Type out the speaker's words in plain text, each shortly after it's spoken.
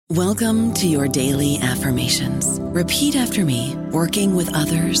Welcome to your daily affirmations. Repeat after me. Working with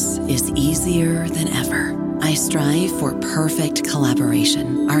others is easier than ever. I strive for perfect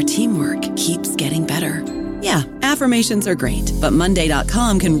collaboration. Our teamwork keeps getting better. Yeah, affirmations are great, but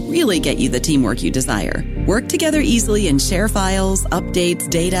Monday.com can really get you the teamwork you desire. Work together easily and share files, updates,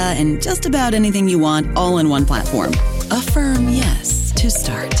 data, and just about anything you want all in one platform. Affirm yes to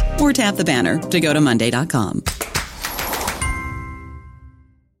start, or tap the banner to go to Monday.com.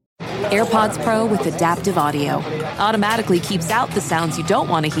 AirPods Pro with adaptive audio automatically keeps out the sounds you don't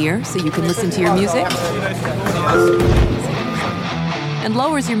want to hear so you can listen to your music, and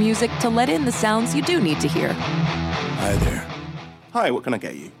lowers your music to let in the sounds you do need to hear. Hi there. Hi, what can I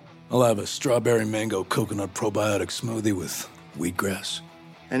get you? I'll have a strawberry mango coconut probiotic smoothie with wheatgrass.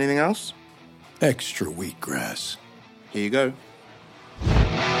 Anything else? Extra wheatgrass. Here you go.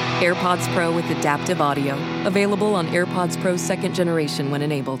 AirPods Pro with adaptive audio. Available on AirPods Pro 2nd generation when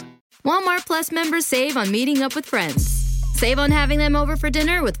enabled. Walmart Plus members save on meeting up with friends. Save on having them over for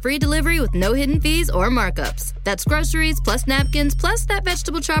dinner with free delivery with no hidden fees or markups. That's groceries, plus napkins, plus that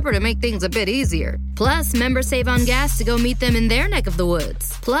vegetable chopper to make things a bit easier. Plus, members save on gas to go meet them in their neck of the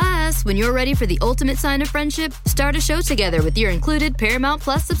woods. Plus, when you're ready for the ultimate sign of friendship, start a show together with your included Paramount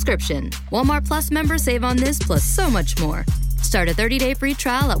Plus subscription. Walmart Plus members save on this plus so much more. Start a 30-day free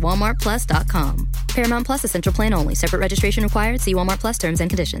trial at walmartplus.com. Paramount Plus Essential Plan only. Separate registration required. See Walmart Plus terms and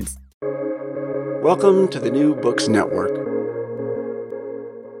conditions. Welcome to the New Books Network.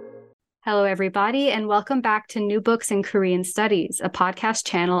 Hello, everybody, and welcome back to New Books in Korean Studies, a podcast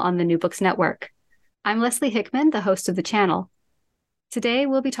channel on the New Books Network. I'm Leslie Hickman, the host of the channel. Today,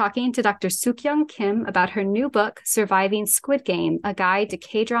 we'll be talking to Dr. Suk-Young Kim about her new book, Surviving Squid Game, A Guide to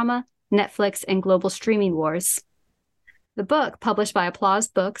K-Drama, Netflix, and Global Streaming Wars. The book, published by Applause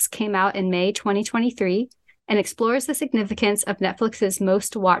Books, came out in May 2023 and explores the significance of Netflix's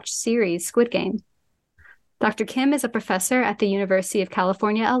most-watched series, Squid Game. Dr. Kim is a professor at the University of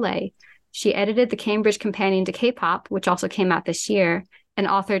California, LA. She edited the Cambridge Companion to K-Pop, which also came out this year, and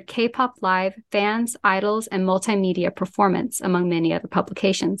authored K-Pop Live, Fans, Idols, and Multimedia Performance, among many other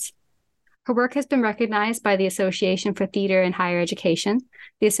publications. Her work has been recognized by the Association for Theater and Higher Education,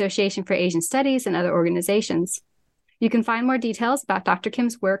 the Association for Asian Studies, and other organizations. You can find more details about Dr.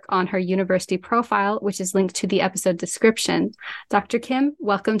 Kim's work on her university profile, which is linked to the episode description. Dr. Kim,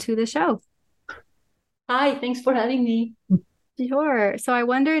 welcome to the show. Hi, thanks for having me. Sure. So I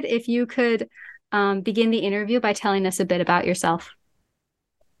wondered if you could begin the interview by telling us a bit about yourself.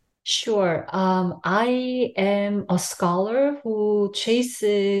 Sure. I am a scholar who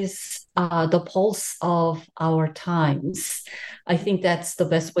chases the pulse of our times. I think that's the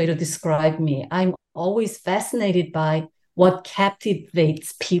best way to describe me. I'm always fascinated by what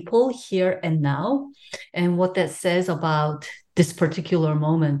captivates people here and now, and what that says about this particular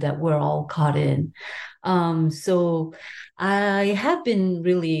moment that we're all caught in. So I have been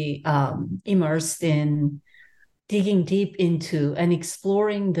really immersed in digging deep into and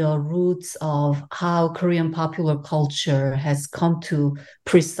exploring the roots of how Korean popular culture has come to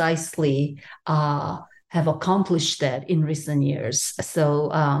precisely have accomplished that in recent years. So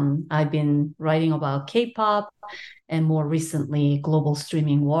I've been writing about K-pop and more recently global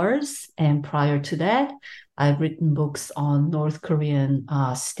streaming wars. And prior to that, I've written books on North Korean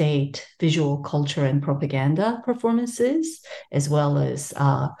state visual culture and propaganda performances, as well as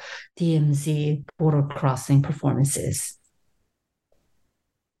DMZ border crossing performances.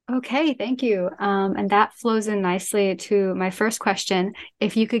 Okay, thank you. And that flows in nicely to my first question.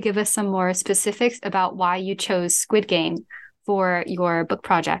 If you could give us some more specifics about why you chose Squid Game for your book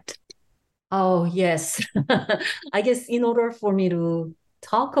project. Oh, yes. I guess in order for me to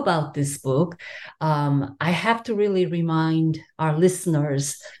talk about this book, I have to really remind our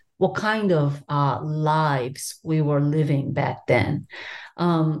listeners what kind of lives we were living back then.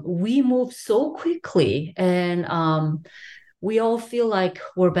 We moved so quickly, and we all feel like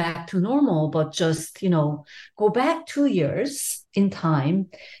we're back to normal, but just, go back 2 years in time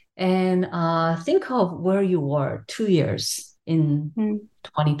and think of where you were 2 years in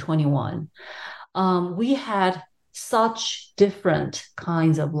 2021. We had such different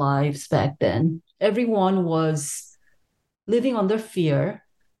kinds of lives back then. Everyone was living under fear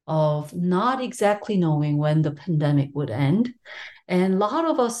of not exactly knowing when the pandemic would end. And a lot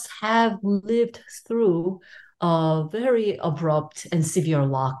of us have lived through a very abrupt and severe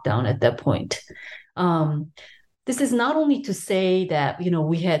lockdown at that point. This is not only to say that,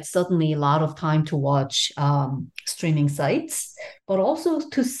 we had suddenly a lot of time to watch streaming sites, but also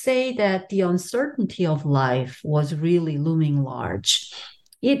to say that the uncertainty of life was really looming large.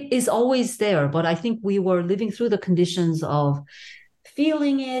 It is always there, but I think we were living through the conditions of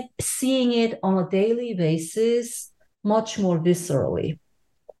feeling it, seeing it on a daily basis much more viscerally.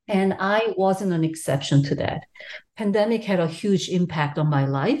 And I wasn't an exception to that. Pandemic had a huge impact on my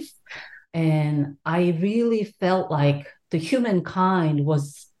life. And I really felt like the humankind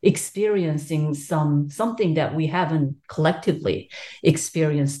was experiencing something that we haven't collectively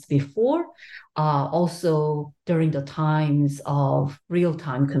experienced before. Also during the times of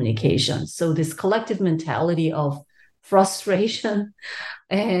real-time communication. So this collective mentality of frustration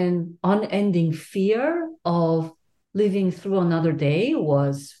and unending fear of living through another day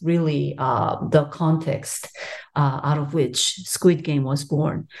was really the context out of which Squid Game was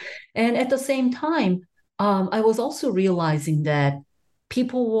born. And at the same time, I was also realizing that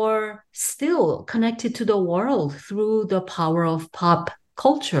people were still connected to the world through the power of pop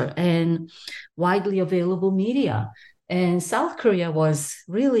culture and widely available media. And South Korea was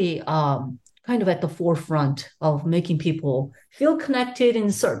really kind of at the forefront of making people feel connected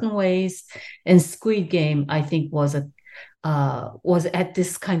in certain ways. And Squid Game, I think, was at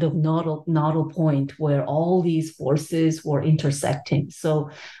this kind of nodal point where all these forces were intersecting. So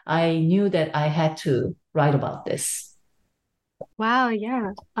I knew that I had to write about this. Wow,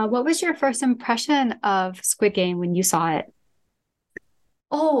 yeah. What was your first impression of Squid Game when you saw it?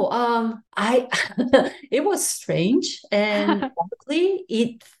 I it was strange and honestly,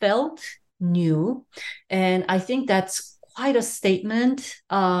 it felt new. And I think that's quite a statement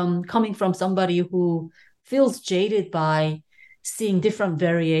coming from somebody who feels jaded by seeing different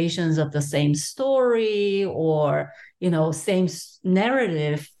variations of the same story or, same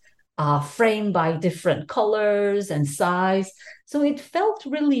narrative framed by different colors and size. So it felt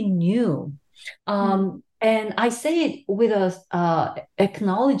really new. And I say it with a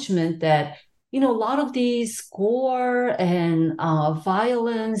acknowledgement that, a lot of these gore and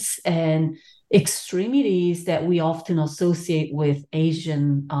violence and extremities that we often associate with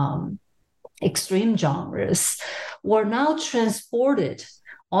Asian extreme genres were now transported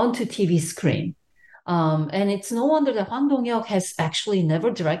onto TV screen. And it's no wonder that Hwang Dong-hyuk has actually never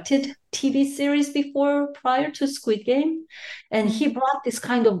directed TV series before prior to Squid Game. And he brought this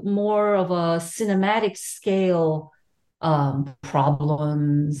kind of more of a cinematic scale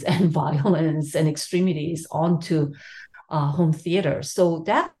problems and violence and extremities onto home theater. So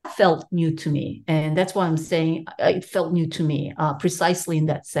that felt new to me. And that's why I'm saying it felt new to me, precisely in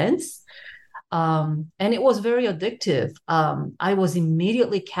that sense. And it was very addictive. I was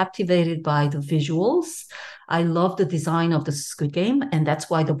immediately captivated by the visuals. I love the design of the Squid Game, and that's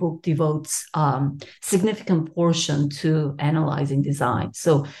why the book devotes significant portion to analyzing design.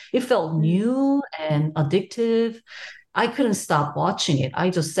 So it felt new and addictive. I couldn't stop watching it. I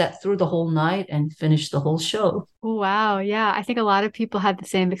just sat through the whole night and finished the whole show. Wow, yeah. I think a lot of people had the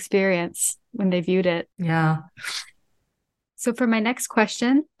same experience when they viewed it. Yeah. So for my next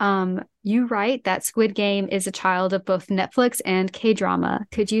question, you write that Squid Game is a child of both Netflix and K-drama.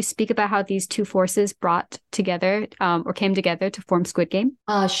 Could you speak about how these two forces brought together or came together to form Squid Game?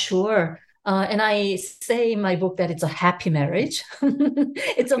 Sure. And I say in my book that it's a happy marriage.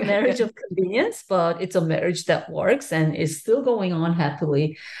 It's a marriage of convenience, but it's a marriage that works and is still going on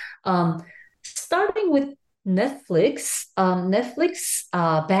happily. Starting with Netflix,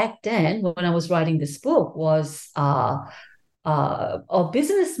 back then when I was writing this book was a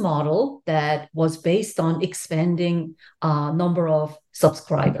business model that was based on expanding number of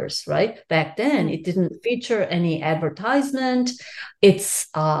subscribers, right? Back then, it didn't feature any advertisement. Its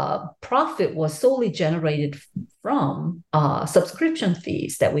profit was solely generated from subscription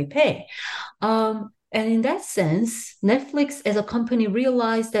fees that we pay. And in that sense, Netflix as a company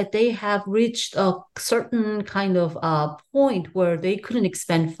realized that they have reached a certain kind of point where they couldn't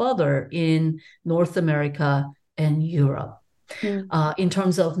expand further in North America and Europe. In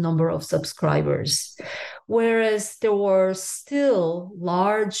terms of number of subscribers. Whereas there were still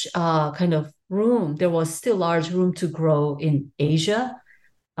large there was still large room to grow in Asia,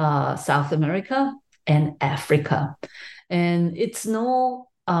 South America, and Africa. And it's no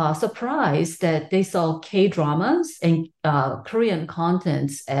surprise that they saw K-dramas and Korean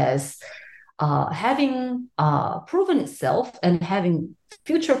contents as having proven itself and having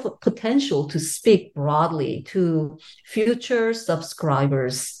future potential to speak broadly to future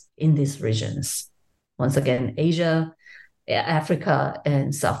subscribers in these regions. Once again, Asia, Africa,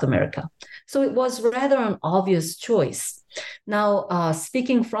 and South America. So it was rather an obvious choice. Now,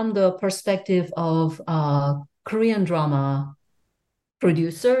 speaking from the perspective of Korean drama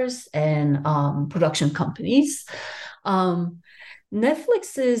producers and production companies,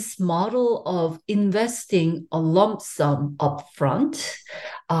 Netflix's model of investing a lump sum upfront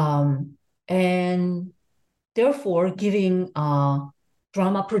and therefore giving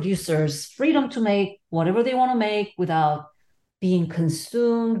drama producers freedom to make whatever they want to make without being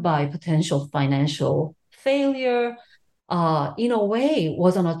consumed by potential financial failure, in a way,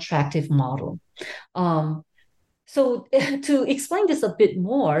 was an attractive model. So to explain this a bit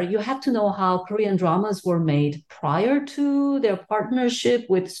more, you have to know how Korean dramas were made prior to their partnership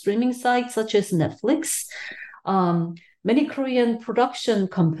with streaming sites such as Netflix. Many Korean production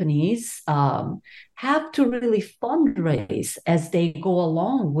companies have to really fundraise as they go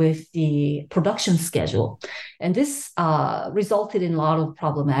along with the production schedule. And this resulted in a lot of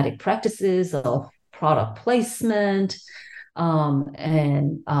problematic practices of product placement,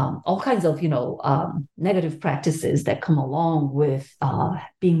 and all kinds of negative practices that come along with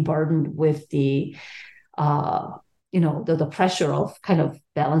being burdened with the the pressure of kind of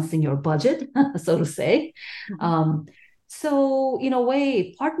balancing your budget, so to say. So in a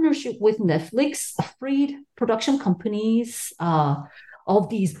way, partnership with Netflix freed production companies of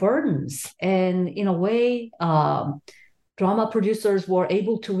these burdens, and in a way, drama producers were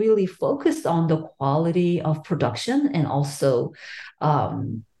able to really focus on the quality of production and also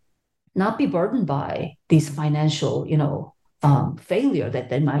not be burdened by these financial, failure that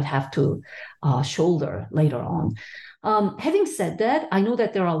they might have to shoulder later on. Having said that, I know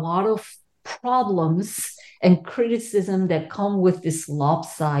that there are a lot of problems and criticism that come with this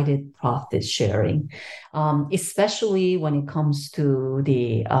lopsided profit sharing, especially when it comes to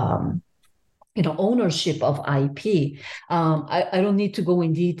the ownership of IP. I don't need to go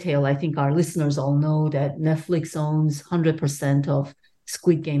in detail. I think our listeners all know that Netflix owns 100% of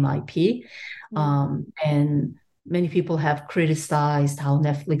Squid Game IP. And many people have criticized how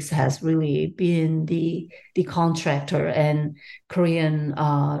Netflix has really been the contractor, and Korean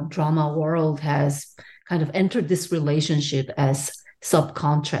drama world has kind of entered this relationship as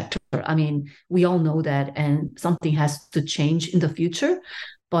subcontractor. I mean, we all know that, and something has to change in the future.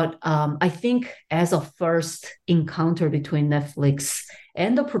 But I think as a first encounter between Netflix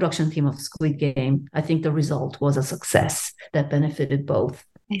and the production team of Squid Game, I think the result was a success that benefited both.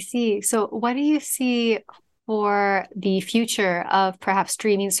 I see. So what do you see for the future of perhaps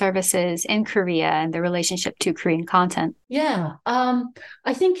streaming services in Korea and the relationship to Korean content? Yeah,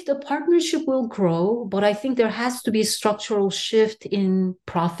 I think the partnership will grow, but I think there has to be a structural shift in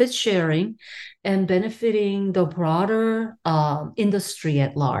profit sharing and benefiting the broader industry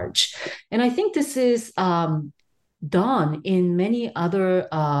at large. And I think this is done in many other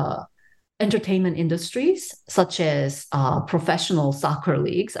entertainment industries, such as professional soccer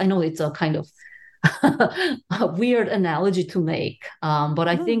leagues. I know it's a kind of a weird analogy to make, but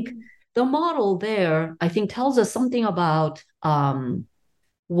I think the model there, I think, tells us something about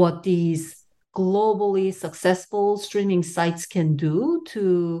what these globally successful streaming sites can do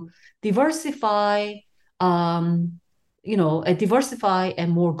to diversify, diversify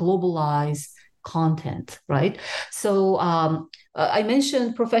and more globalized content, right? So I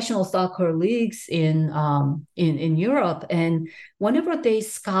mentioned professional soccer leagues in Europe, and whenever they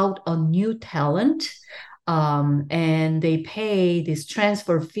scout a new talent, and they pay this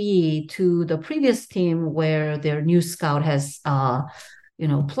transfer fee to the previous team where their new scout has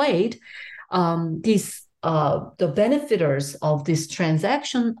played, the benefiters of this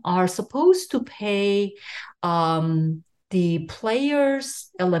transaction are supposed to pay the players'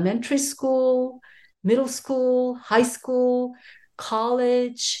 elementary school, middle school, high school,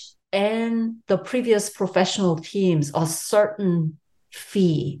 college, and the previous professional teams a certain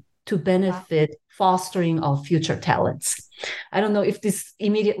fee to benefit fostering of future talents. I don't know if this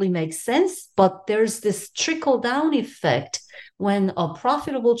immediately makes sense, but there's this trickle-down effect when a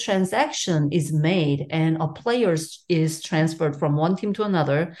profitable transaction is made and a player is transferred from one team to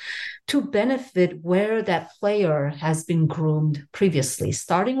another to benefit where that player has been groomed previously,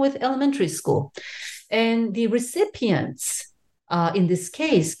 starting with elementary school. And the recipients, in this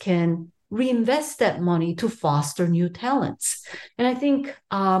case, can reinvest that money to foster new talents. And I think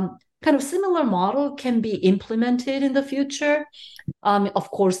kind of similar model can be implemented in the future.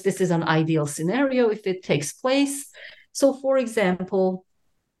 Of course, this is an ideal scenario if it takes place. So, for example,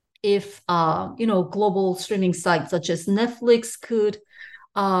 if global streaming sites such as Netflix could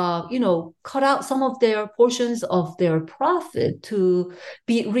cut out some of their portions of their profit to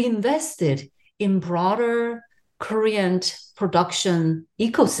be reinvested in broader Korean production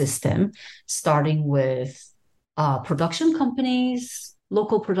ecosystem, starting with production companies,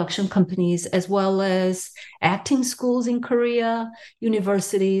 local production companies, as well as acting schools in Korea,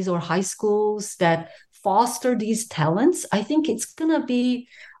 universities or high schools that foster these talents. I think it's going to be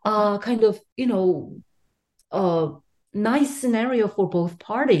nice scenario for both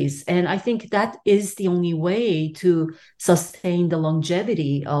parties. And I think that is the only way to sustain the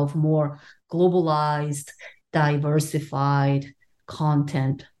longevity of more globalized, diversified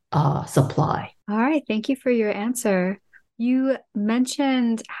content supply. All right. Thank you for your answer. You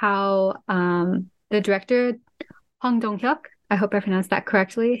mentioned how the director, Hwang Dong-hyuk, I hope I pronounced that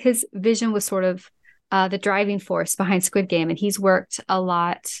correctly, his vision was sort of the driving force behind Squid Game. And he's worked a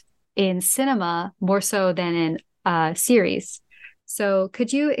lot in cinema, more so than in series. So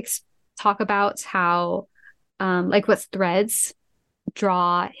could you talk about how, like what threads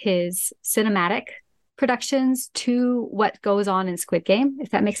draw his cinematic productions to what goes on in Squid Game, if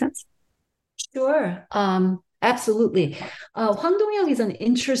that makes sense? Sure. Absolutely. Hwang Dong-hyuk is an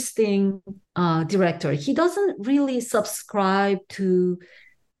interesting director. He doesn't really subscribe to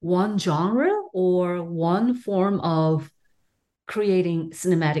one genre or one form of creating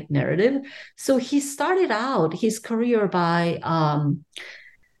cinematic narrative. So he started out his career by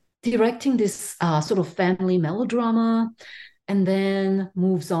directing this sort of family melodrama, and then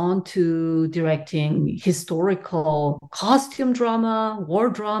moves on to directing historical costume drama, war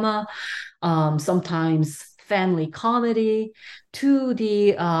drama, sometimes family comedy, to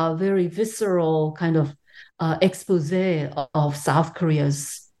the very visceral kind of expose of South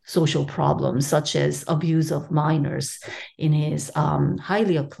Korea's social problems, such as abuse of minors in his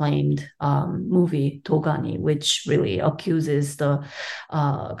highly acclaimed movie Dogani, which really accuses the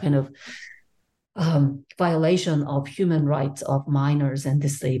kind of violation of human rights of minors and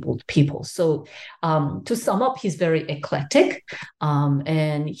disabled people. So to sum up, he's very eclectic,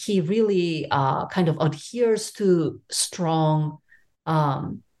 and he really kind of adheres to strong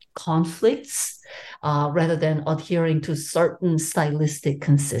conflicts rather than adhering to certain stylistic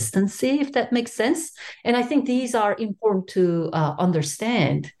consistency, if that makes sense. And I think these are important to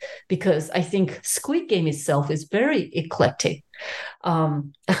understand, because I think Squid Game itself is very eclectic.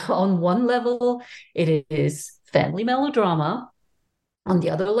 On one level, it is family melodrama. On the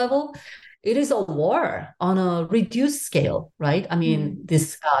other level, it is a war on a reduced scale, right? I mean,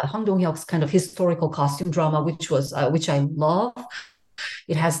 this Hwang Dong-hyuk's kind of historical costume drama, which I love.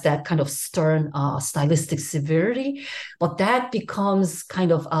 It has that kind of stern stylistic severity, but that becomes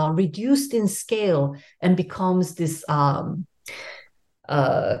kind of reduced in scale and becomes this kind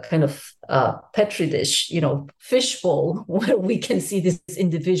of petri dish, fishbowl, where we can see this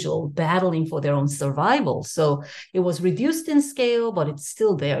individual battling for their own survival. So it was reduced in scale, but it's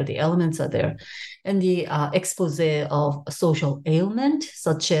still there. The elements are there. And the expose of social ailment,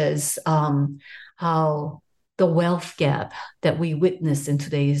 such as how the wealth gap that we witness in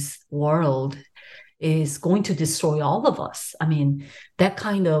today's world is going to destroy all of us. I mean, that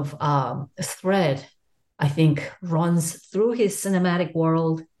kind of thread, I think, runs through his cinematic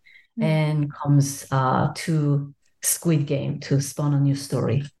world and comes to Squid Game to spawn a new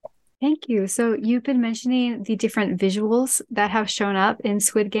story. Thank you. So you've been mentioning the different visuals that have shown up in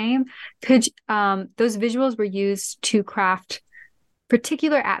Squid Game. Could those visuals were used to craft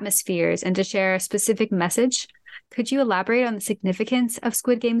particular atmospheres and to share a specific message? Could you elaborate on the significance of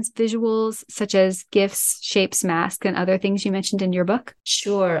Squid Game's visuals, such as gifs, shapes, masks, and other things you mentioned in your book?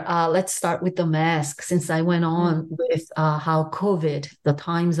 Sure. Let's start with the mask, since I went on with how COVID, the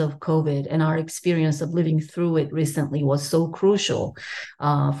times of COVID, and our experience of living through it recently was so crucial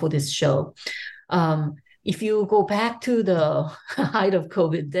for this show. If you go back to the height of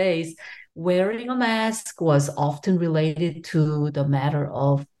COVID days, wearing a mask was often related to the matter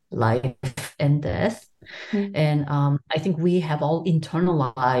of life and death. And I think we have all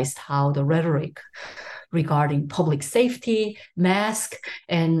internalized how the rhetoric regarding public safety, mask,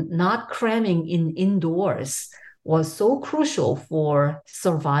 and not cramming indoors was so crucial for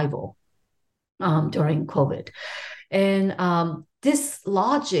survival during COVID. And this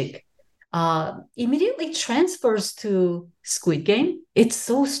logic immediately transfers to Squid Game. It's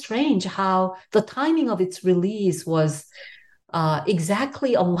so strange how the timing of its release was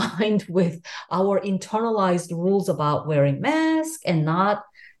exactly aligned with our internalized rules about wearing masks and not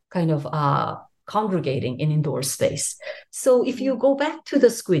kind of congregating in indoor space. So if you go back to the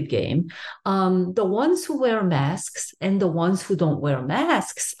Squid Game, the ones who wear masks and the ones who don't wear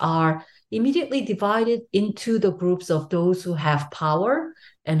masks are immediately divided into the groups of those who have power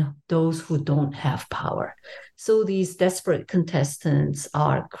and those who don't have power. So these desperate contestants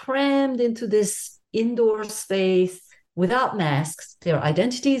are crammed into this indoor space without masks. Their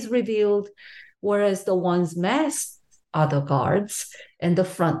identity is revealed, whereas the ones masked are the guards and the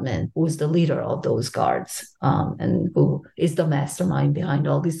frontman, who is the leader of those guards and who is the mastermind behind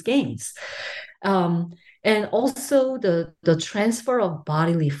all these games. And also the transfer of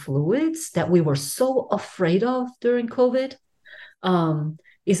bodily fluids that we were so afraid of during COVID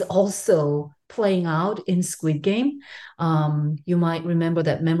is also playing out in Squid Game. You might remember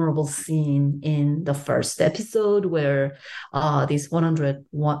that memorable scene in the first episode where these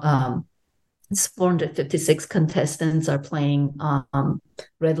 456 contestants are playing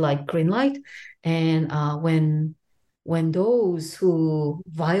red light, green light. And when those who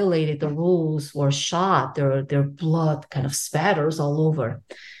violated the rules were shot, their blood kind of spatters all over.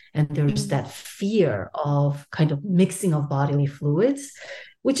 And there's that fear of kind of mixing of bodily fluids,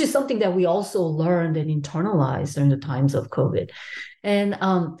 which is something that we also learned and internalized during the times of COVID. And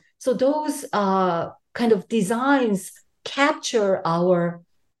so those kind of designs capture our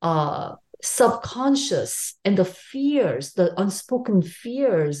subconscious and the fears, the unspoken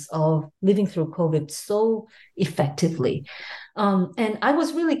fears of living through COVID so effectively. And I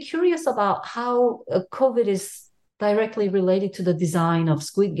was really curious about how COVID is directly related to the design of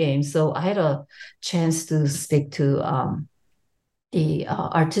Squid Game. So I had a chance to speak to the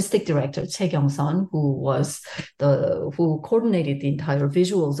artistic director, Suk-Young, who coordinated the entire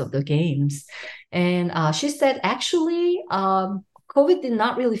visuals of the games. And she said, actually, COVID did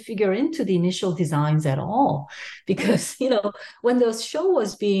not really figure into the initial designs at all, because when the show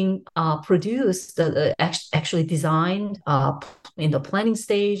was being produced, actually designed in the planning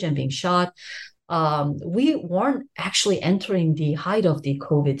stage and being shot, we weren't actually entering the height of the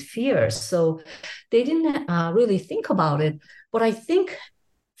COVID fears, so they didn't really think about it. But I think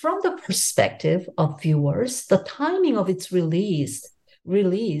from the perspective of viewers, the timing of its release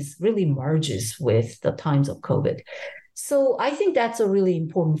really merges with the times of COVID. So I think that's a really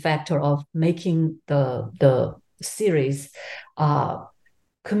important factor of making the series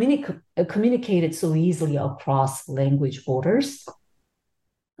communicated so easily across language borders.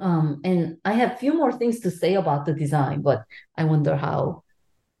 And I have a few more things to say about the design, but I wonder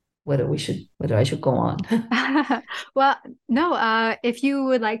whether I should go on. Well, no, if you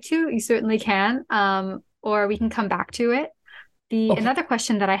would like to, you certainly can, or we can come back to it. Another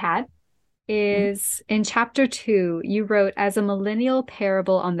question that I had is in chapter 2, you wrote, as a millennial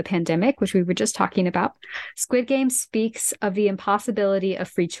parable on the pandemic, which we were just talking about, Squid Game speaks of the impossibility of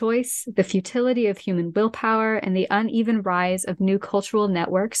free choice, the futility of human willpower, and the uneven rise of new cultural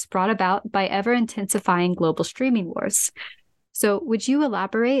networks brought about by ever-intensifying global streaming wars. So would you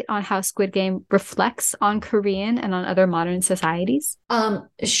elaborate on how Squid Game reflects on Korean and on other modern societies?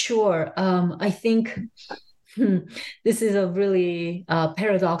 Sure. I think this is a really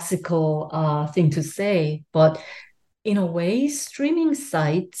paradoxical thing to say, but in a way, streaming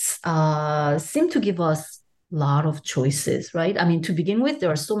sites seem to give us a lot of choices, right? I mean, to begin with,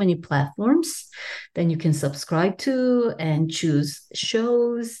 there are so many platforms that you can subscribe to and choose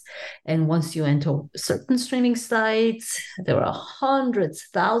shows. And once you enter certain streaming sites, there are hundreds,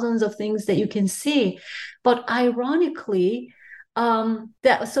 thousands of things that you can see. But ironically,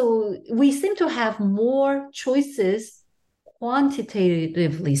 so we seem to have more choices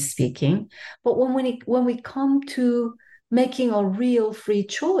quantitatively speaking, but when we come to making a real free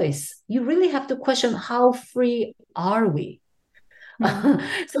choice, you really have to question, how free are we?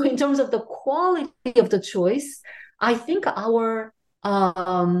 So in terms of the quality of the choice, I think our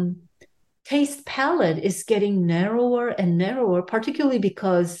taste palette is getting narrower and narrower, particularly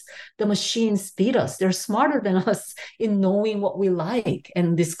because the machines beat us. They're smarter than us in knowing what we like.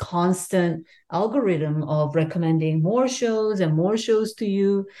 And this constant algorithm of recommending more shows and more shows to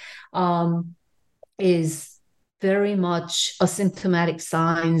you is very much a symptomatic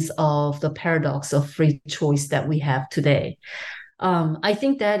signs of the paradox of free choice that we have today. I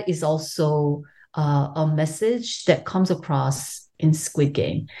think that is also a message that comes across in Squid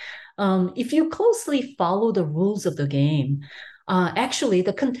Game. If you closely follow the rules of the game, actually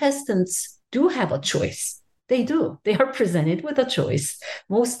the contestants do have a choice. They do. They are presented with a choice.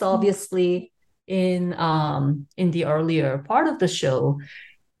 Most obviously, in the earlier part of the show,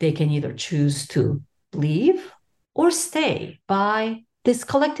 they can either choose to leave or stay by this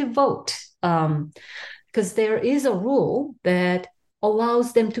collective vote. Because there is a rule that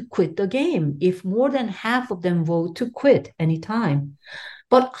allows them to quit the game if more than half of them vote to quit anytime.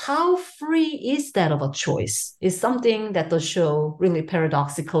 But how free is that of a choice is something that the show really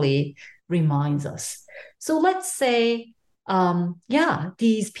paradoxically reminds us. So let's say,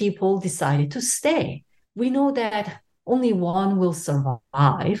 these people decided to stay. We know that only one will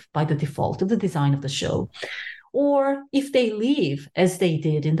survive by the default of the design of the show. Or if they leave, as they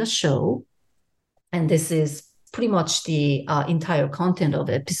did in the show, and this is pretty much the entire content of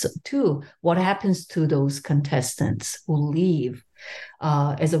episode 2, what happens to those contestants who leave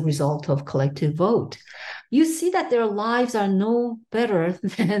as a result of collective vote. You see that their lives are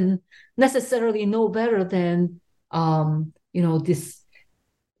necessarily no better than this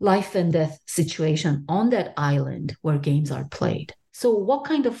life and death situation on that island where games are played. So what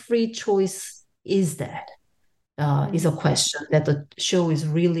kind of free choice is that? Is a question that the show is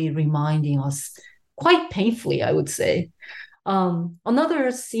really reminding us quite painfully, I would say.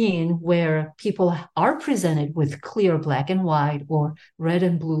 Another scene where people are presented with clear black and white or red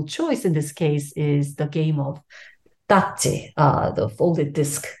and blue choice in this case is the game of Dachi, the folded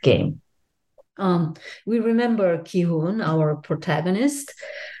disc game. We remember Ki-hoon, our protagonist,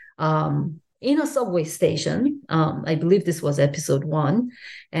 in a subway station. I believe this was episode 1,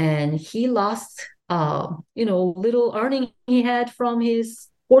 and he lost little earning he had from his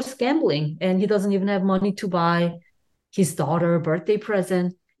horse gambling, and he doesn't even have money to buy his daughter a birthday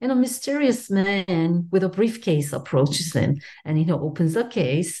present. And a mysterious man with a briefcase approaches him and opens the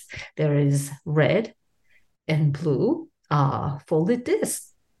case. There is red and blue folded disc.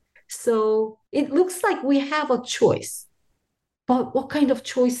 So it looks like we have a choice. But what kind of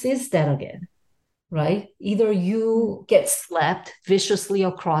choice is that again? Right? Either you get slapped viciously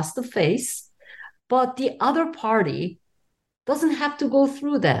across the face, but the other party doesn't have to go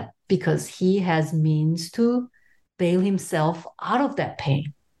through that because he has means to bail himself out of that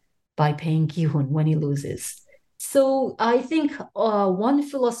pain by paying Ki-hoon when he loses. So I think one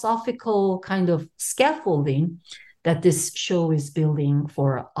philosophical kind of scaffolding that this show is building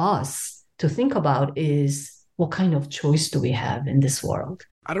for us to think about is, what kind of choice do we have in this world?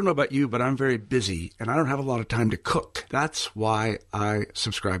 I don't know about you, but I'm very busy and I don't have a lot of time to cook. That's why I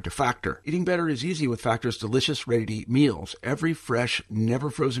subscribe to Factor. Eating better is easy with Factor's delicious, ready-to-eat meals. Every fresh,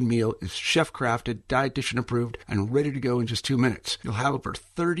 never frozen meal is chef-crafted, dietitian approved, and ready to go in just 2 minutes. You'll have over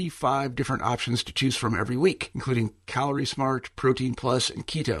 35 different options to choose from every week, including Calorie Smart, Protein Plus, and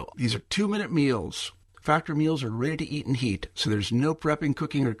Keto. These are 2-minute meals. Factor meals are ready to eat and heat, so there's no prepping,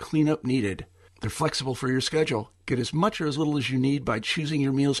 cooking, or cleanup needed. They're flexible for your schedule. Get as much or as little as you need by choosing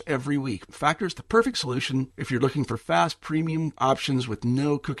your meals every week. Factor is the perfect solution if you're looking for fast, premium options with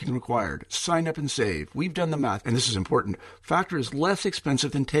no cooking required. Sign up and save. We've done the math, and this is important. Factor is less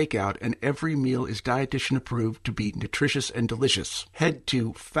expensive than takeout, and every meal is dietitian approved to be nutritious and delicious. Head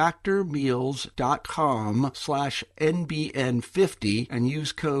to factormeals.com/NBN50 and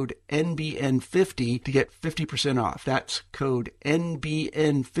use code NBN50 to get 50% off. That's code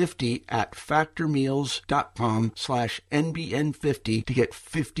NBN50 at factormeals.com/NBN50 to get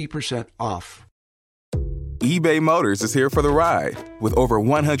 50% off. eBay Motors is here for the ride. With over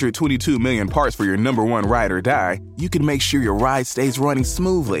 122 million parts for your number one ride or die, you can make sure your ride stays running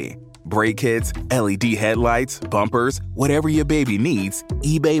smoothly. Brake kits, LED headlights, bumpers, whatever your baby needs,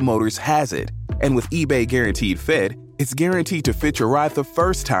 eBay Motors has it. And with eBay Guaranteed Fit, it's guaranteed to fit your ride the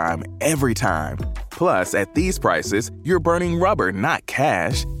first time, every time. Plus, at these prices, you're burning rubber, not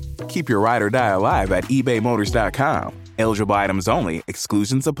cash. Keep your ride or die alive at ebaymotors.com. Eligible items only.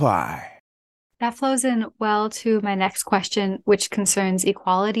 Exclusions apply. That flows in well to my next question, which concerns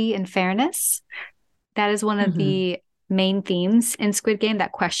equality and fairness. That is one of the main themes in Squid Game,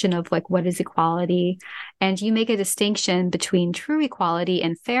 that question of what is equality? And you make a distinction between true equality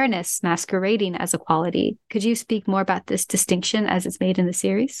and fairness masquerading as equality. Could you speak more about this distinction as it's made in the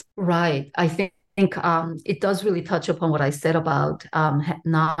series? Right. I think it does really touch upon what I said about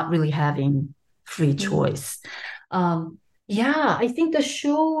not really having free choice. I think the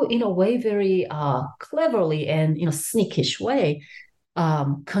show, in a way, very cleverly and in a sneakish way,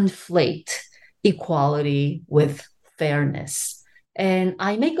 conflate equality with fairness. And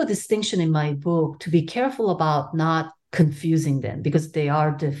I make a distinction in my book to be careful about not confusing them because they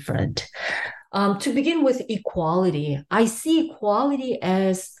are different. To begin with equality, I see equality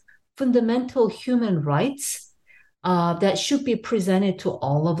as fundamental human rights that should be presented to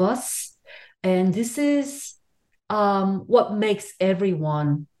all of us. And this is what makes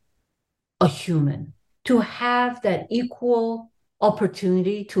everyone a human, to have that equal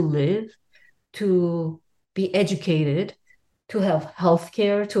opportunity to live, to be educated, to have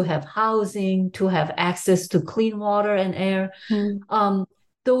healthcare, to have housing, to have access to clean water and air.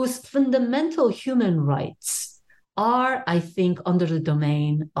 Those fundamental human rights are, I think, under the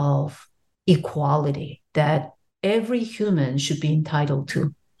domain of equality that every human should be entitled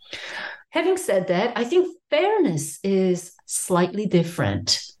to. Having said that, I think fairness is slightly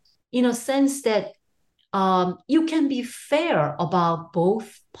different in a sense that you can be fair about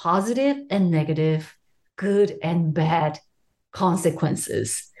both positive and negative, good and bad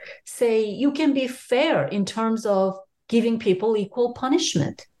consequences. Say, you can be fair in terms of giving people equal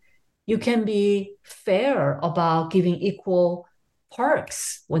punishment. You can be fair about giving equal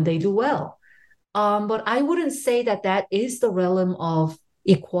perks when they do well. But I wouldn't say that that is the realm of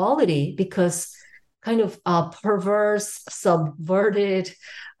equality, because kind of perverse, subverted,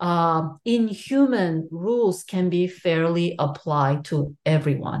 inhuman rules can be fairly applied to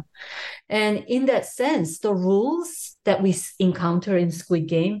everyone. And in that sense, the rules that we encounter in Squid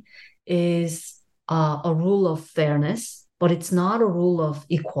Game is a rule of fairness, but it's not a rule of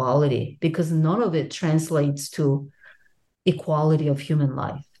equality, because none of it translates to equality of human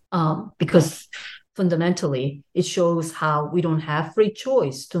life. Because fundamentally, it shows how we don't have free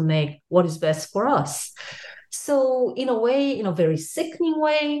choice to make what is best for us. So in a way, in a very sickening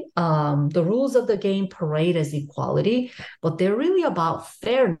way, the rules of the game parade as equality, but they're really about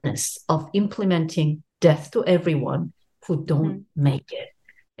fairness of implementing death to everyone who don't make it.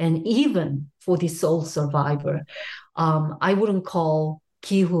 And even for the sole survivor, I wouldn't call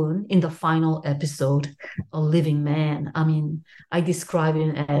Ki-hoon in the final episode a living man. I mean, I describe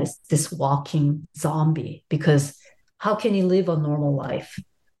him as this walking zombie, because how can he live a normal life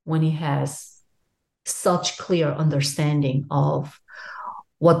when he has such clear understanding of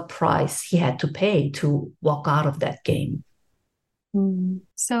what price he had to pay to walk out of that game?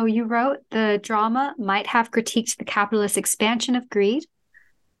 So you wrote the drama might have critiqued the capitalist expansion of greed,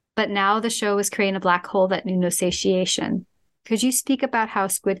 but now the show is creating a black hole that knew no satiation. Could you speak about how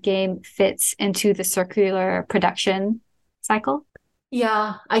Squid Game fits into the circular production cycle?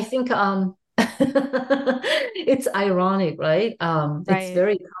 Yeah, I think it's ironic, right? It's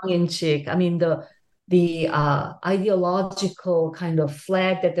very tongue-in-cheek. I mean, the ideological kind of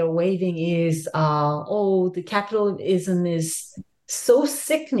flag that they're waving is, the capitalism is so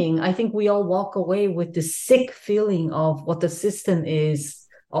sickening. I think we all walk away with the sick feeling of what the system is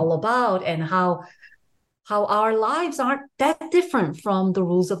all about, and how our lives aren't that different from the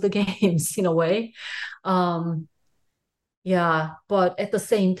rules of the games in a way. But at the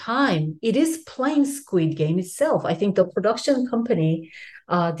same time, it is playing Squid Game itself. I think the production company,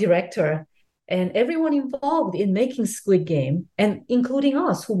 director, and everyone involved in making Squid Game, and including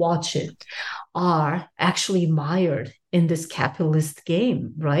us who watch it, are actually mired in this capitalist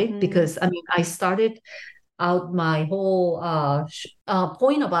game, right? Because, I mean, I started out my whole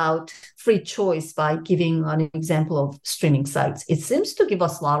point about free choice by giving an example of streaming sites. It seems to give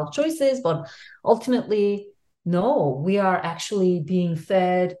us a lot of choices, but ultimately, no, we are actually being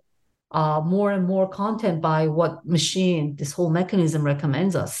fed more and more content by what machine, this whole mechanism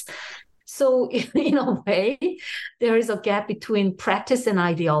recommends us. So in a way, there is a gap between practice and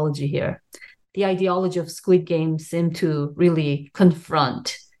ideology here. The ideology of Squid Game seemed to really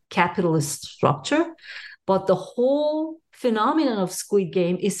confront capitalist structure, but the whole phenomenon of Squid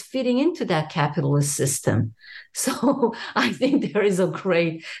Game is fitting into that capitalist system. So I think there is a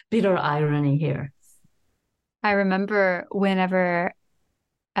great bitter irony here. I remember whenever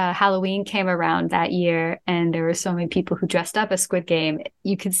Halloween came around that year and there were so many people who dressed up as Squid Game,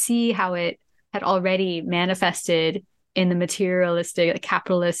 you could see how it had already manifested in the materialistic,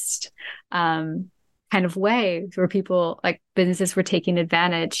 capitalist kind of way, where people, like businesses, were taking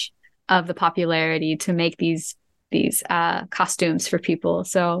advantage of the popularity to make these costumes for people.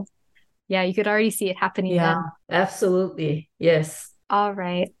 So yeah, you could already see it happening then. Absolutely. Yes. All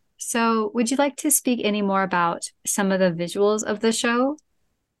right. So would you like to speak any more about some of the visuals of the show?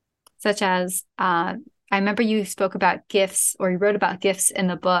 Such as, I remember you spoke about GIFs, or you wrote about GIFs in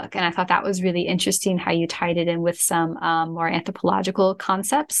the book, and I thought that was really interesting how you tied it in with some more anthropological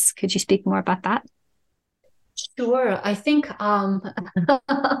concepts. Could you speak more about that? Sure. I think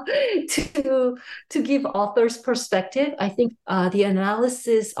to give authors perspective, I think the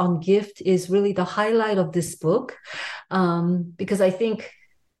analysis on gift is really the highlight of this book, because I think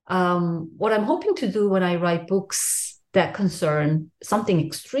what I'm hoping to do when I write books that concern something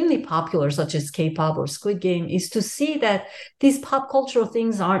extremely popular, such as K-pop or Squid Game, is to see that these pop cultural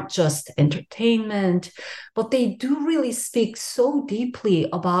things aren't just entertainment, but they do really speak so deeply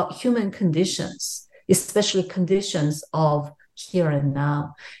about human conditions, especially conditions of here and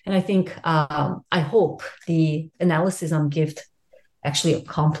now. And I think, I hope the analysis on gift actually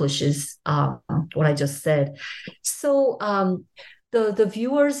accomplishes what I just said. So the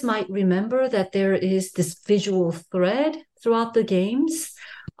viewers might remember that there is this visual thread throughout the games.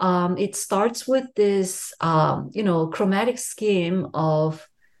 It starts with this, chromatic scheme of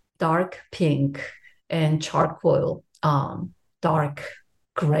dark pink and charcoal, dark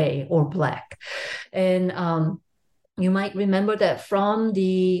gray or black. And you might remember that from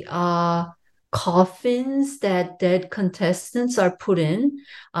the coffins that dead contestants are put in,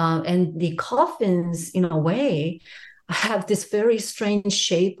 and the coffins, in a way, have this very strange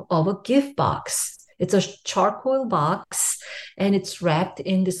shape of a gift box. It's a charcoal box, and it's wrapped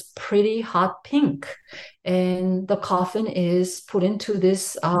in this pretty hot pink. And the coffin is put into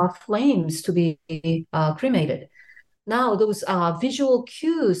this flames to be cremated. Now those visual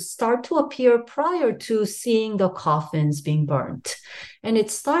cues start to appear prior to seeing the coffins being burnt. And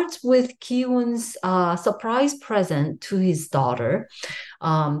it starts with Ki-woon's surprise present to his daughter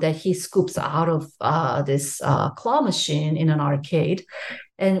that he scoops out of this claw machine in an arcade.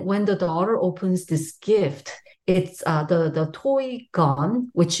 And when the daughter opens this gift, it's the toy gun,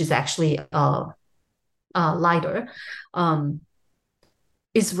 which is actually a lighter,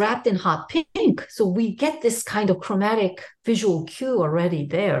 is wrapped in hot pink. So we get this kind of chromatic visual cue already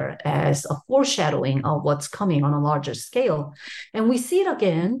there as a foreshadowing of what's coming on a larger scale. And we see it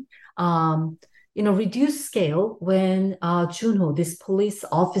again in a reduced scale when Junho, this police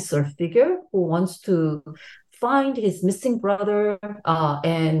officer figure who wants to find his missing brother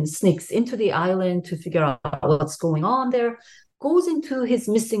and sneaks into the island to figure out what's going on there, goes into his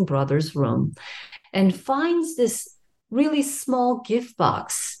missing brother's room and finds this really small gift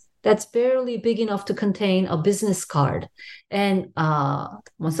box that's barely big enough to contain a business card. And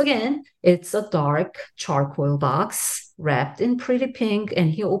once again, it's a dark charcoal box wrapped in pretty pink,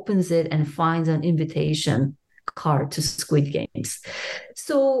 and he opens it and finds an invitation card to Squid Games.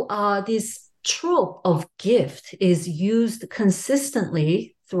 So this trope of gift is used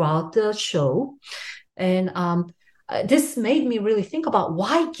consistently throughout the show. And this made me really think about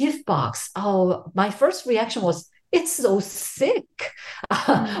why gift box? Oh, my first reaction was, it's so sick.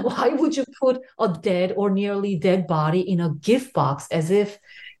 Why would you put a dead or nearly dead body in a gift box, as if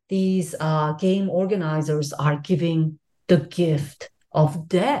these game organizers are giving the gift of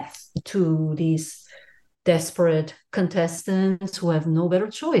death to these desperate contestants who have no better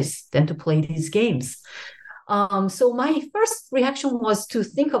choice than to play these games? So my first reaction was to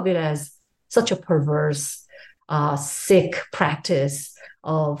think of it as such a perverse, sick practice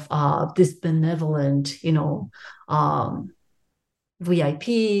of this benevolent,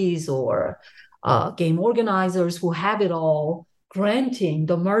 VIPs or game organizers who have it all, granting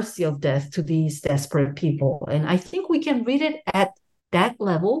the mercy of death to these desperate people. And I think we can read it at that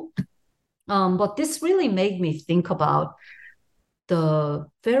level. But this really made me think about the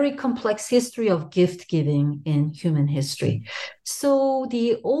very complex history of gift giving in human history. So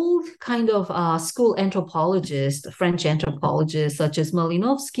the old kind of school anthropologists, French anthropologists such as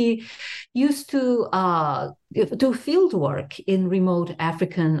Malinowski, used to do field work in remote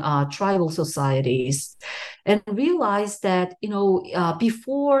African tribal societies, and realized that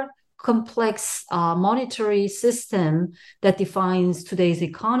before complex monetary system that defines today's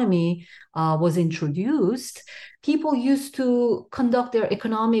economy was introduced, people used to conduct their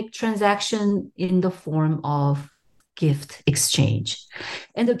economic transaction in the form of gift exchange.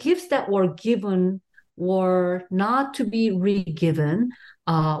 And the gifts that were given were not to be re-given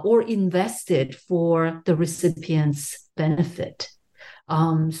or invested for the recipient's benefit.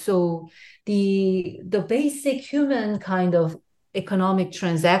 So the basic human kind of economic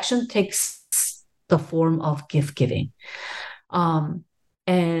transaction takes the form of gift giving.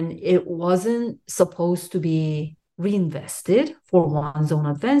 And it wasn't supposed to be reinvested for one's own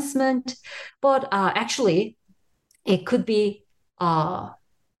advancement, but actually it could be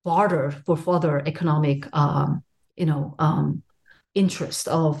bartered for further economic, interest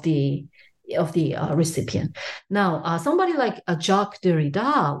of the recipient. Now, somebody like Jacques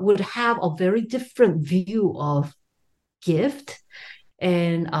Derrida would have a very different view of gift.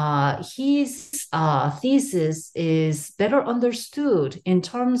 And his thesis is better understood in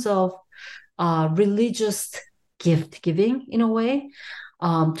terms of religious gift giving, in a way.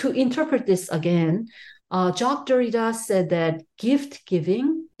 To interpret this again, Jacques Derrida said that gift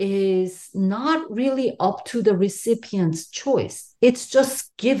giving is not really up to the recipient's choice. It's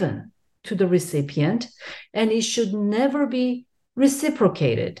just given to the recipient, and it should never be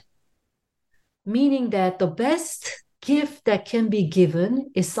reciprocated. Meaning that the best gift that can be given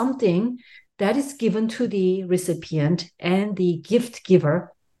is something that is given to the recipient and the gift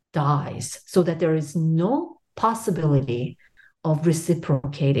giver dies, so that there is no possibility of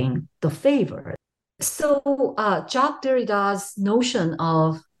reciprocating the favor. So Jacques Derrida's notion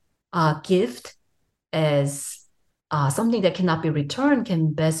of gift as something that cannot be returned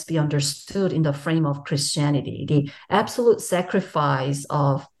can best be understood in the frame of Christianity, the absolute sacrifice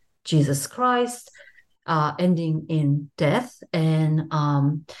of Jesus Christ, ending in death, and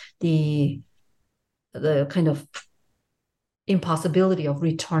the kind of impossibility of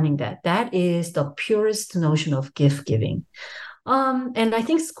returning that. That is the purest notion of gift giving. And I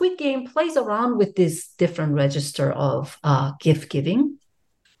think Squid Game plays around with this different register of gift giving.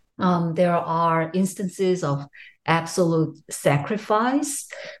 There are instances of absolute sacrifice,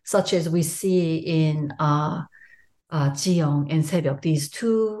 such as we see in Ji-young and Sae-byuk, these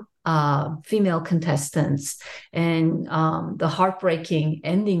two female contestants, and the heartbreaking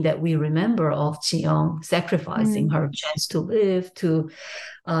ending that we remember of Ji-young sacrificing her chance to live to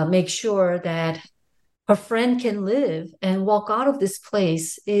make sure that her friend can live and walk out of this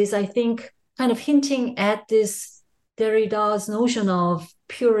place is, I think, kind of hinting at this Derrida's notion of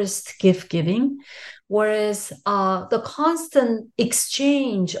purist gift giving, whereas the constant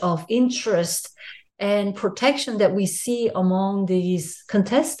exchange of interest and protection that we see among these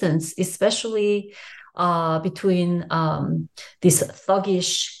contestants, especially between this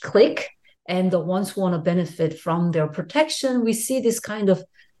thuggish clique and the ones who want to benefit from their protection, we see this kind of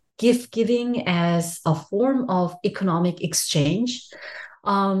gift giving as a form of economic exchange.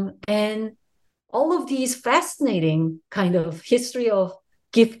 And all of these fascinating kind of history of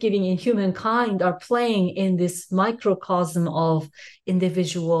gift giving in humankind are playing in this microcosm of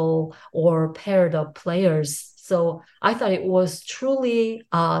individual or paired up players. So I thought it was truly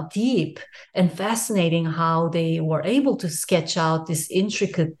deep and fascinating how they were able to sketch out this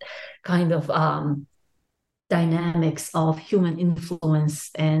intricate kind of dynamics of human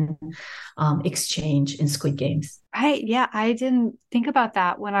influence and exchange in Squid Games. Right. Yeah. I didn't think about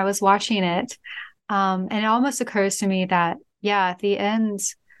that when I was watching it. And it almost occurs to me that, yeah, at the end,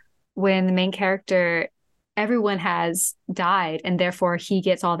 when the main character, everyone has died and therefore he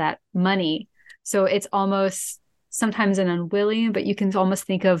gets all that money. So it's almost sometimes an unwilling, but you can almost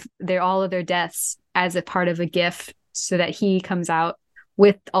think of all of their deaths as a part of a gift so that he comes out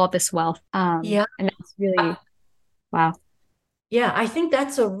with all this wealth. Yeah. And that's really, wow. Yeah, I think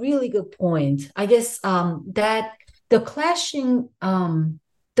that's a really good point. I guess that the clashing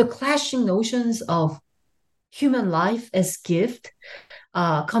notions of human life as gift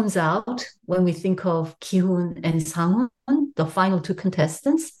comes out when we think of Ki-hoon and Sang-hoon, the final two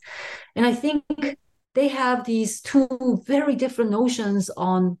contestants. And I think they have these two very different notions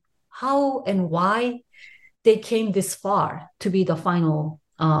on how and why they came this far to be the final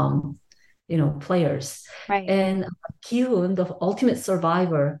players. Right. And Ki-hoon, the ultimate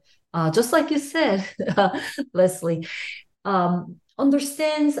survivor, just like you said, Leslie,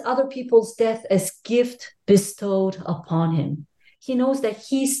 understands other people's death as gift bestowed upon him. He knows that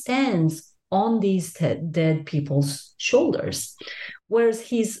he stands on these dead people's shoulders, whereas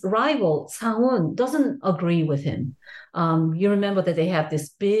his rival, Sang-hoon, doesn't agree with him. You remember that they have this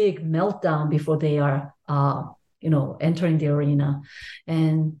big meltdown before they are entering the arena.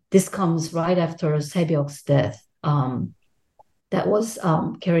 And this comes right after Sae-byuk's death that was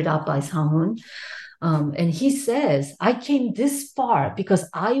carried out by Sang-hoon. And he says, I came this far because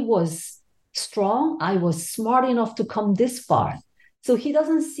I was strong. I was smart enough to come this far. So he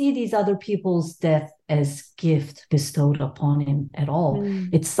doesn't see these other people's death as gift bestowed upon him at all.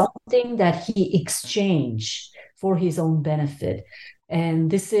 It's something that he exchanged for his own benefit. And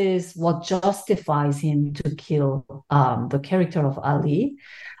this is what justifies him to kill the character of Ali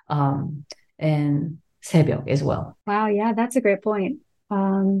and Sae-byuk as well. Wow, yeah, that's a great point.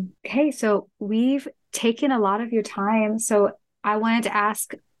 Okay, so we've taken a lot of your time. So I wanted to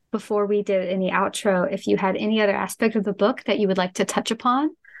ask, before we did any outro, if you had any other aspect of the book that you would like to touch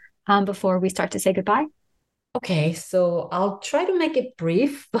upon before we start to say goodbye. Okay, so I'll try to make it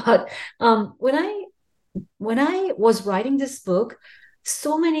brief, but when I was writing this book,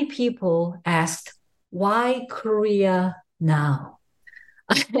 so many people asked, why Korea now?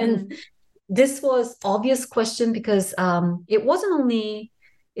 And this was obvious question because it wasn't only,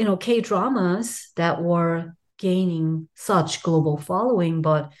 K-dramas that were gaining such global following,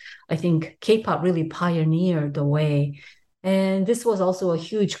 but I think K-pop really pioneered the way. And this was also a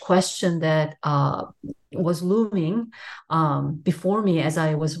huge question that was looming before me as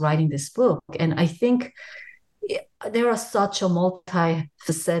I was writing this book. And I think there are such a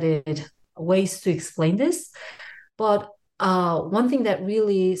multifaceted ways to explain this. But one thing that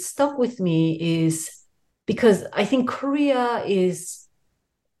really stuck with me is because I think Korea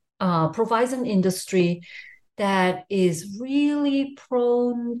provides an industry that is really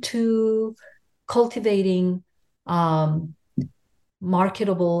prone to cultivating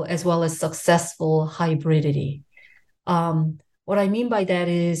marketable as well as successful hybridity. What I mean by that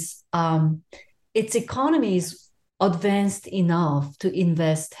is its economy is advanced enough to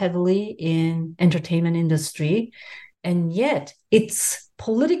invest heavily in entertainment industry, and yet its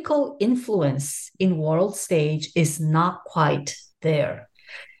political influence in world stage is not quite there.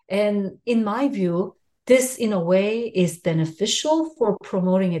 And in my view, this in a way is beneficial for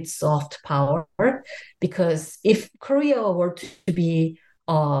promoting its soft power, because if Korea were to be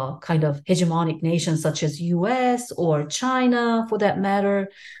kind of hegemonic nations such as US or China, for that matter,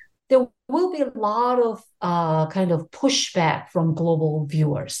 there will be a lot of kind of pushback from global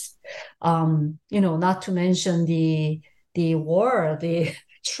viewers. Not to mention the war, the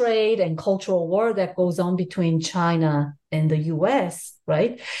trade and cultural war that goes on between China and the US,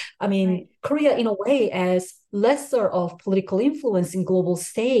 right? I mean, right. Korea, in a way, as lesser of political influence in global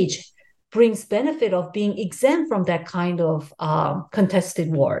stage, brings benefit of being exempt from that kind of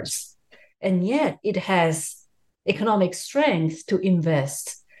contested wars. And yet it has economic strength to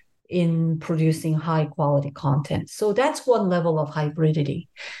invest in producing high quality content. So that's one level of hybridity.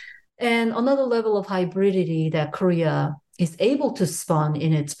 And another level of hybridity that Korea is able to spawn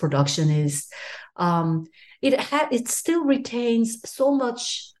in its production is it still retains so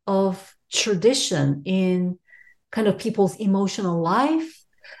much of tradition in kind of people's emotional life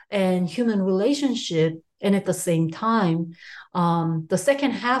and human relationship. And at the same time, the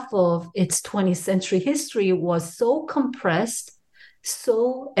second half of its 20th century history was so compressed,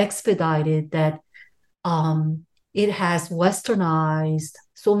 so expedited that it has westernized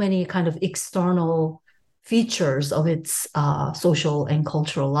so many kind of external features of its social and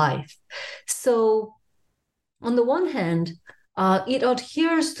cultural life. So on the one hand, it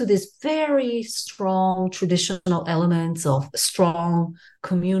adheres to this very strong traditional elements of strong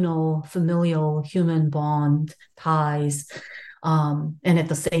communal, familial, human bond ties. And at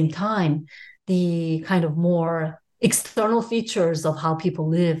the same time, the kind of more external features of how people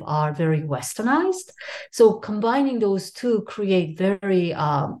live are very westernized. So combining those two create very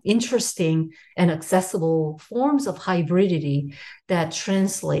interesting and accessible forms of hybridity that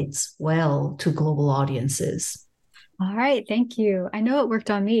translates well to global audiences. All right, thank you. I know it worked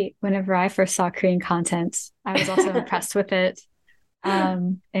on me whenever I first saw Korean content. I was also impressed with it.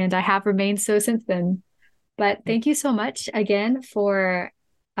 And I have remained so since then. But thank you so much again for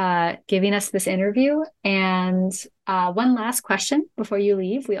giving us this interview. And one last question before you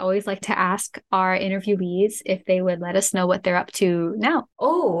leave. We always like to ask our interviewees if they would let us know what they're up to now.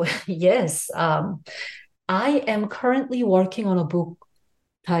 Oh, yes. I am currently working on a book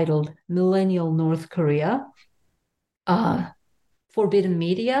titled Millennial North Korea, Forbidden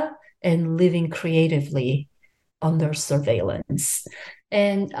Media and Living Creatively Under Surveillance.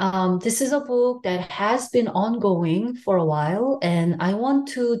 And this is a book that has been ongoing for a while, and I want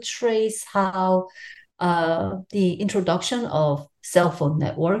to trace how the introduction of cell phone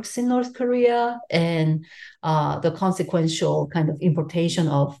networks in North Korea and the consequential kind of importation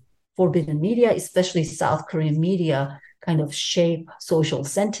of forbidden media, especially South Korean media, kind of shape social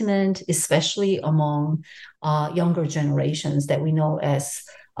sentiment, especially among younger generations that we know as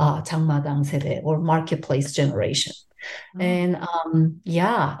장마당 세대 or marketplace generation. And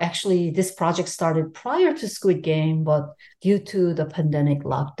actually this project started prior to Squid Game, but due to the pandemic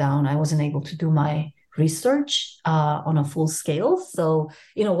lockdown, I wasn't able to do my research on a full scale. So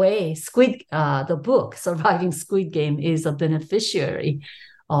in a way, the book Surviving Squid Game is a beneficiary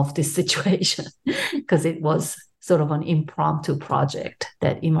of this situation because it was sort of an impromptu project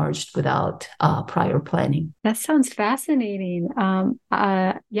that emerged without prior planning. That sounds fascinating.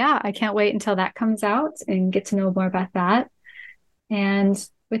 I can't wait until that comes out and get to know more about that. And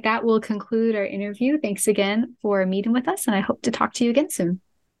with that, we'll conclude our interview. Thanks again for meeting with us, and I hope to talk to you again soon.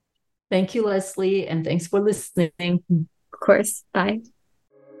 Thank you, Leslie, and thanks for listening. Of course. Bye.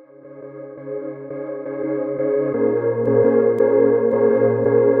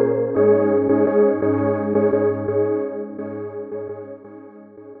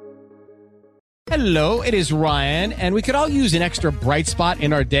 Hello, it is Ryan, and we could all use an extra bright spot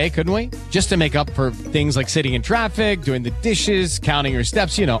in our day, couldn't we? Just to make up for things like sitting in traffic, doing the dishes, counting your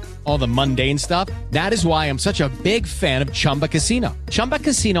steps, all the mundane stuff. That is why I'm such a big fan of Chumba Casino. Chumba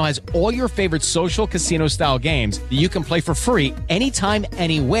Casino has all your favorite social casino-style games that you can play for free anytime,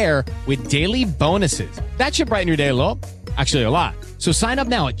 anywhere with daily bonuses. That should brighten your day a little. Actually, a lot. So sign up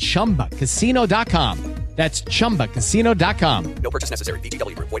now at ChumbaCasino.com. That's ChumbaCasino.com. No purchase necessary.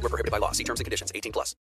 VGW Group. Void where prohibited by law. See terms and conditions. 18+.